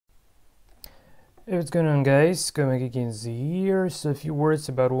Hey, what's going on, guys? Xiangqi here. So a few words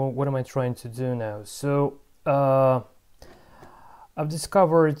about what am I trying to do now. So I've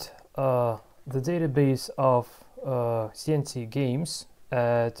discovered the database of Xiangqi games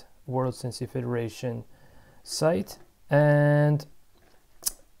at World Xiangqi Federation site, and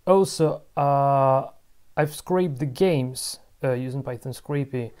also I've scraped the games using Python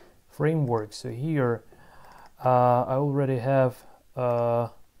scraping framework. So here I already have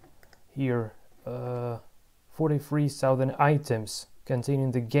here 43,000 items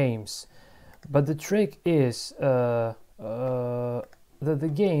containing the games, but the trick is that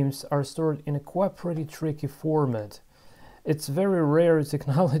the games are stored in a quite pretty tricky format. It's very rare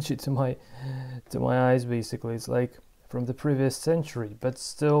technology to my eyes. Basically, it's like from the previous century, but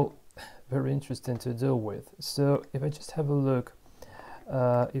still very interesting to deal with. So if I just have a look,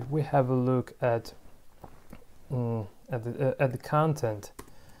 if we have a look at the content,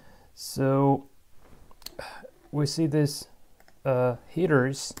 so we see this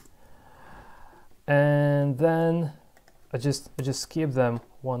headers, and then I just skip them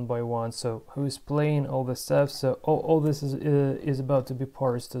one by one. So who's playing all the stuff? So all this is about to be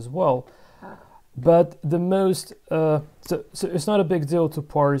parsed as well. But the most so it's not a big deal to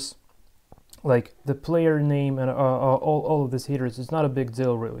parse like the player name and all of these headers. It's not a big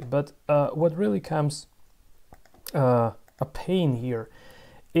deal really. But what really comes a pain here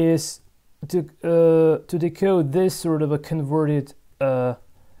is to decode this sort of a converted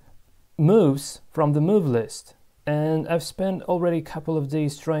moves from the move list. And I've spent already a couple of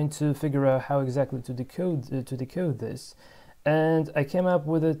days trying to figure out how exactly to decode this, and I came up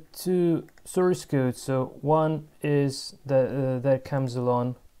with two source codes. So one is that comes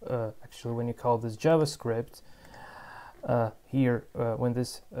along actually when you call this JavaScript here when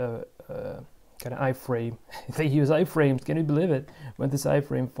this kind of iframe they use iframes, can you believe it, when this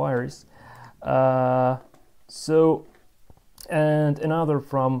iframe fires. So, and another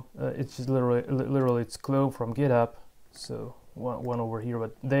from it's just literally it's clone from GitHub. So one over here,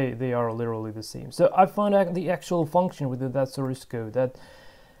 but they are literally the same. So I found out the actual function within that source code that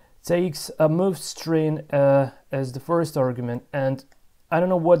takes a move string as the first argument, and I don't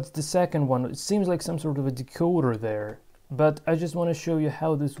know what's the second one. It seems like some sort of a decoder there, but I just want to show you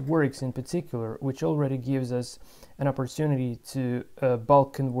how this works in particular, which already gives us an opportunity to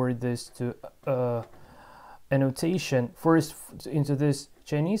bulk convert this to a notation first into this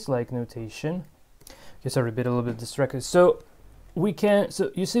Chinese-like notation. Okay, sorry, a little bit distracted. So we can,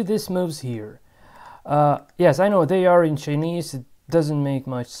 so you see these moves here. Yes, I know they are in Chinese. It doesn't make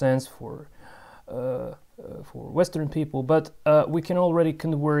much sense for Western people, but we can already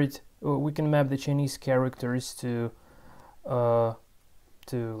convert. We can map the Chinese characters to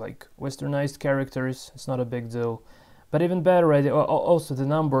like Westernized characters. It's not a big deal. But even better, also the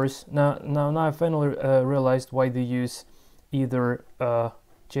numbers. Now I finally realized why they use either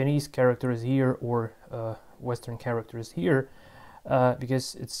Chinese characters here or Western characters here,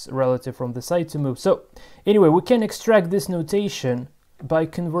 because it's relative from the side to move. So anyway, we can extract this notation by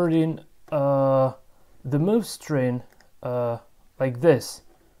converting the move string like this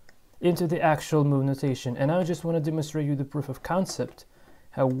into the actual move notation. And I just want to demonstrate you the proof of concept,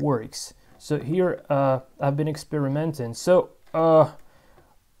 how it works. So here I've been experimenting. So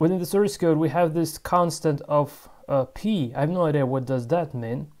within the source code we have this constant of p. I have no idea what does that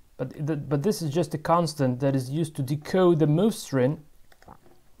mean, but this is just a constant that is used to decode the move string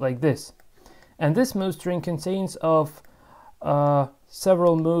like this. And this move string contains of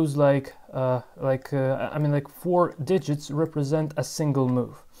several moves, like 4 digits represent a single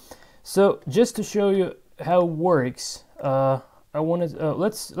move. So just to show you how it works, I wanted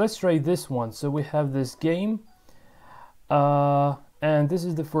let's try this one. So we have this game, and this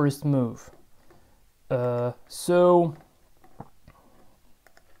is the first move. Yes,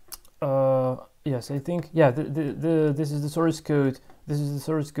 I think, yeah, this is the source code. This is the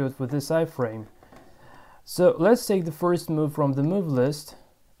source code for this iframe. So let's take the first move from the move list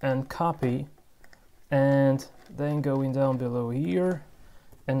and copy, and then going down below here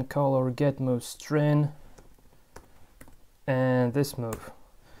and call our get move string and this move.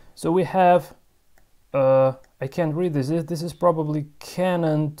 So we have I can't read this. This is probably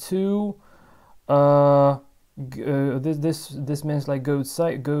canon 2. This means like go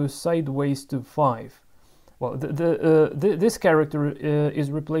sideways to 5. Well, this character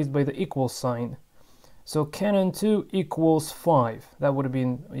is replaced by the equal sign. So canon 2 equals 5. That would have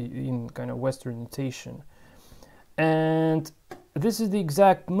been in kind of Western notation. And this is the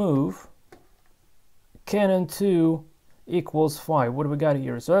exact move. Canon 2 equals 5. What do we got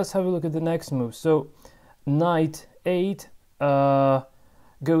here? So let's have a look at the next move. So knight 8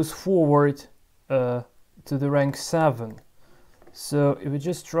 goes forward to the rank 7. So if we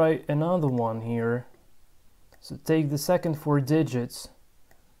just try another one here, so take the second 4 digits,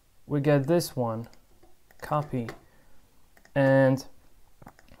 we get this one, copy, and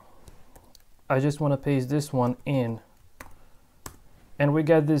I just want to paste this one in, and we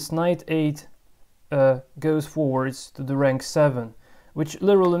get this knight 8 goes forwards to the rank 7, which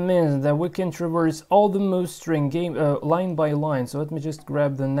literally means that we can traverse all the moves string game line by line. So let me just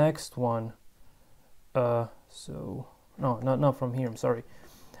grab the next one. So no, not from here, I'm sorry.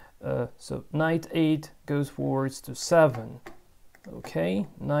 So knight 8 goes forwards to 7. Okay,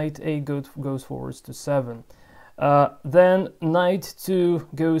 knight 8 goes forwards to 7. Then knight 2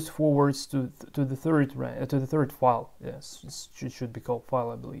 goes forwards to the third file. Yes, it should be called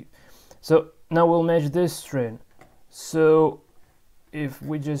file, I believe. So now we'll match this string. So if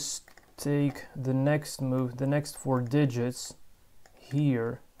we just take the next move, the next 4 digits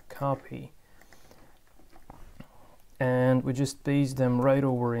here, copy, and we just paste them right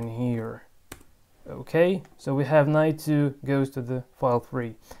over in here. Okay, so we have knight 2 goes to the file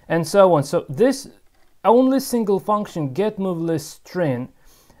 3, and so on. So this only single function, get move list string,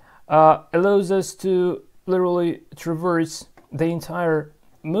 allows us to literally traverse the entire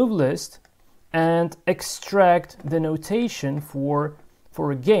move list and extract the notation for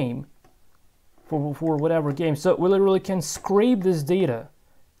a game, for whatever game. So we literally can scrape this data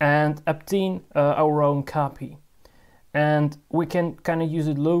and obtain our own copy, and we can kind of use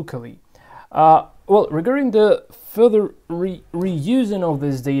it locally. Well, regarding the further reusing of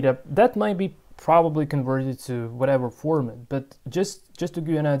this data, that might be probably converted to whatever format, but just to give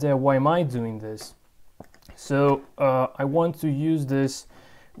you an idea, why am I doing this? So I want to use this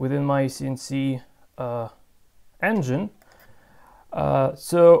within my CNC engine.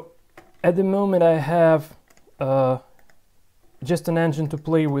 So at the moment I have just an engine to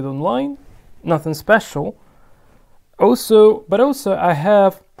play with online, nothing special. But also I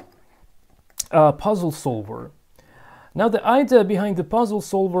have a puzzle solver. Now the idea behind the puzzle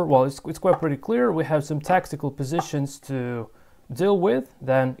solver, well, it's quite pretty clear. We have some tactical positions to deal with.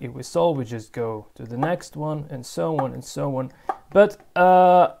 Then if we solve, we just go to the next one, and so on and so on. But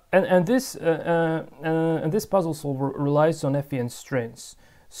this puzzle solver relies on FEN strings.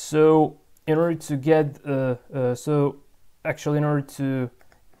 So in order to get in order to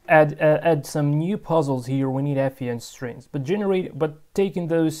add some new puzzles here, we need FEN strings. But taking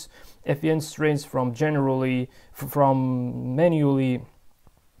those FEN strings from manually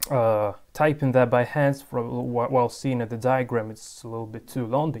typing that by hands while seeing at the diagram, it's a little bit too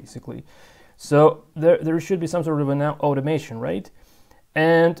long, basically. So there should be some sort of an automation, right?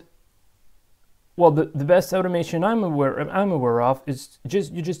 And well, the best automation I'm aware of is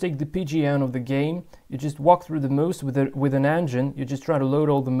you just take the PGN of the game, you just walk through the moves with an engine, you just try to load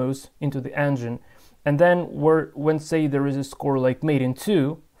all the moves into the engine, and then when say there is a score like mate in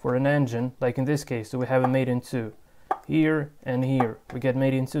 2 for an engine, like in this case, so we have a mate in 2 here and here, we get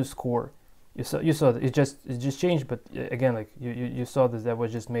mate in 2 score. You saw that it just changed, but again, like you saw that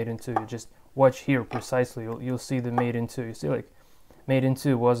was just mate in 2. You just watch here precisely, you'll see the mate in 2. You see, like mate in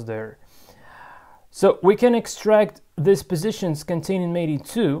 2 was there. So we can extract these positions containing mate in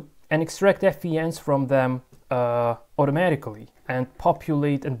 2 and extract FENs from them automatically and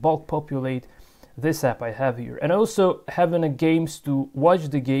populate and bulk populate this app I have here. And also having a games to watch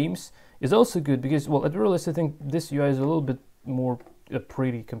the games is also good because, well, at real, I think this UI is a little bit more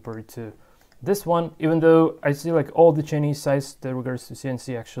pretty compared to this one, even though I see like all the Chinese sites that regards to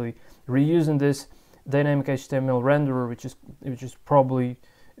CNC actually reusing this dynamic HTML renderer, which is probably,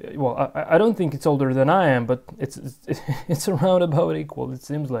 well, I don't think it's older than I am, but it's around about equal, it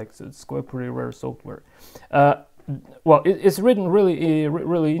seems like. So it's quite pretty rare software. Well, it's written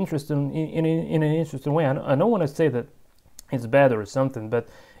really interesting in an interesting way. I don't want to say that it's bad or something, but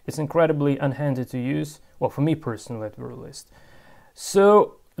it's incredibly unhandy to use. Well, for me personally, at the very least.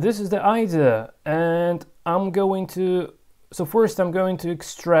 So this is the idea, and first I'm going to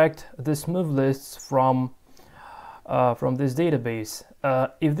extract this move lists from this database.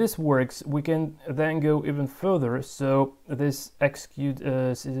 If this works, we can then go even further. So this XQDB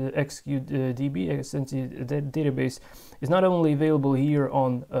CNC database is not only available here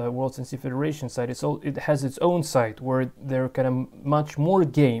on World CNC Federation site, it has its own site where there are kind of much more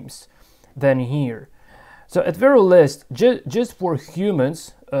games than here. So at very least, just for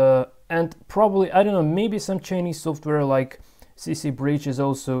humans, and probably, I don't know, maybe some Chinese software like CC Bridge is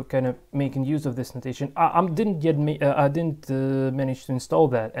also kind of making use of this notation. I didn't manage to install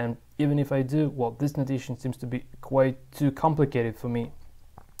that, and even if I do, well, this notation seems to be quite too complicated for me,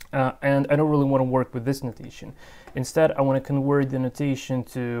 and I don't really want to work with this notation. Instead, I want to convert the notation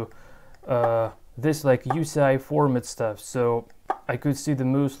to this like UCI format stuff, so I could see the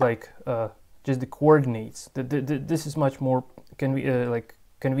moves like just the coordinates. This is much more like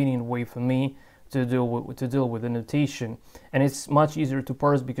convenient way for me to deal with the notation, and it's much easier to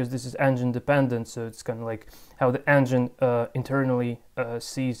parse because this is engine dependent. So it's kind of like how the engine internally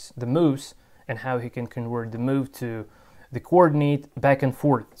sees the moves and how he can convert the move to the coordinate back and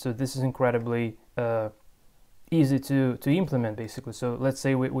forth. So this is incredibly easy to implement basically. So let's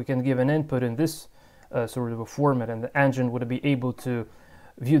say we can give an input in this sort of a format, and the engine would be able to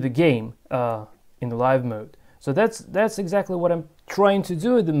view the game in the live mode. So that's exactly what I'm trying to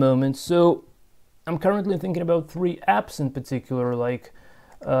do at the moment. So I'm currently thinking about 3 apps in particular. Like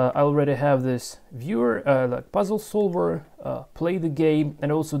I already have this viewer, like puzzle solver, play the game,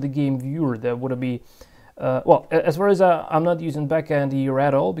 and also the game viewer. That would be well, as far as I'm not using backend here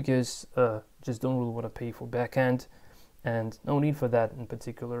at all, because just don't really want to pay for backend, and no need for that in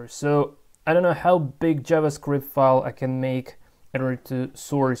particular. So I don't know how big JavaScript file I can make in order to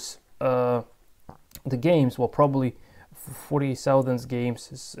source the games. Well, probably 40,000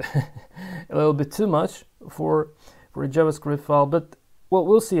 games is a little bit too much for a JavaScript file, but well,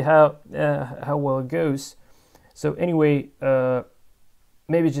 we'll see how well it goes. So anyway,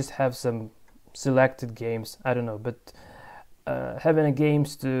 maybe just have some selected games, I don't know, but having a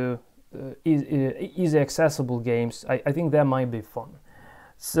games to easy accessible games, I think that might be fun.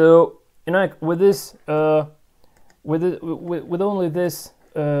 So you know, with this with only this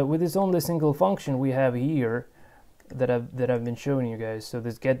only single function we have here that I've been showing you guys. So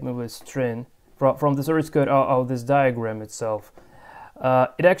this get move list string from the source code of this diagram itself,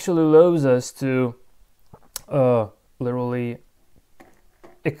 it actually allows us to literally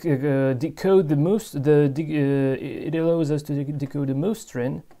decode the moves. It allows us to decode the move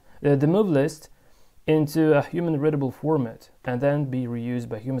string, the move list, into a human readable format, and then be reused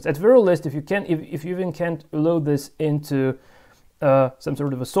by humans. At very least, if you even can't load this into some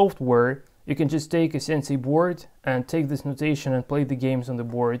sort of a software, you can just take a CNC board and take this notation and play the games on the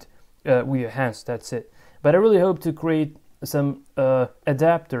board with your hands. That's it. But I really hope to create some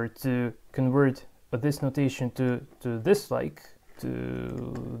adapter to convert this notation to this like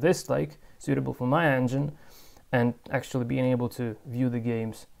suitable for my engine, and actually being able to view the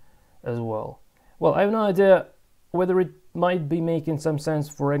games as well. Well, I have no idea whether it might be making some sense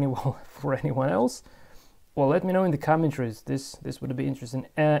for anyone else. Well, let me know in the commentaries. This would be interesting.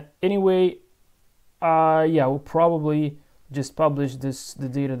 Anyway, yeah, we'll probably just publish the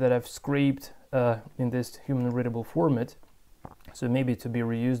data that I've scraped in this human readable format, so maybe to be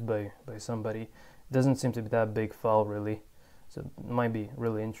reused by somebody. It doesn't seem to be that big file really, so it might be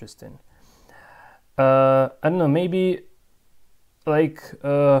really interesting. I don't know, maybe like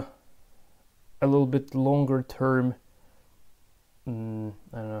a little bit longer term, I don't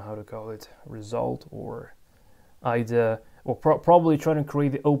know how to call it, result or idea, or probably trying to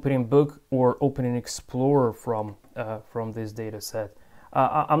create the opening book or opening explorer from this data set.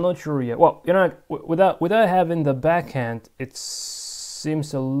 I'm not sure yet. Well, you know, without having the backend, it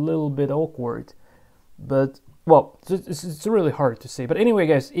seems a little bit awkward, but well, it's really hard to say. But anyway,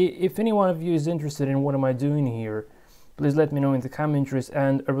 guys, if any one of you is interested in what am I doing here, please let me know in the commentaries,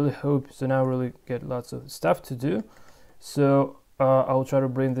 and I really hope, so now I really get lots of stuff to do. So I'll try to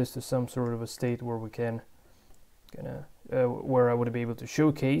bring this to some sort of a state where we can where I would be able to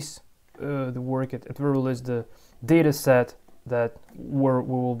showcase the work at very least the data set that we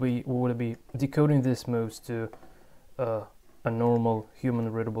would be decoding these moves to a normal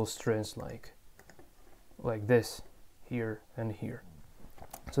human readable strings like this here and here.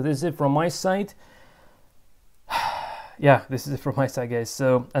 So this is it from my side. Yeah, this is it from my side, guys.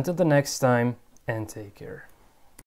 So until the next time, and take care.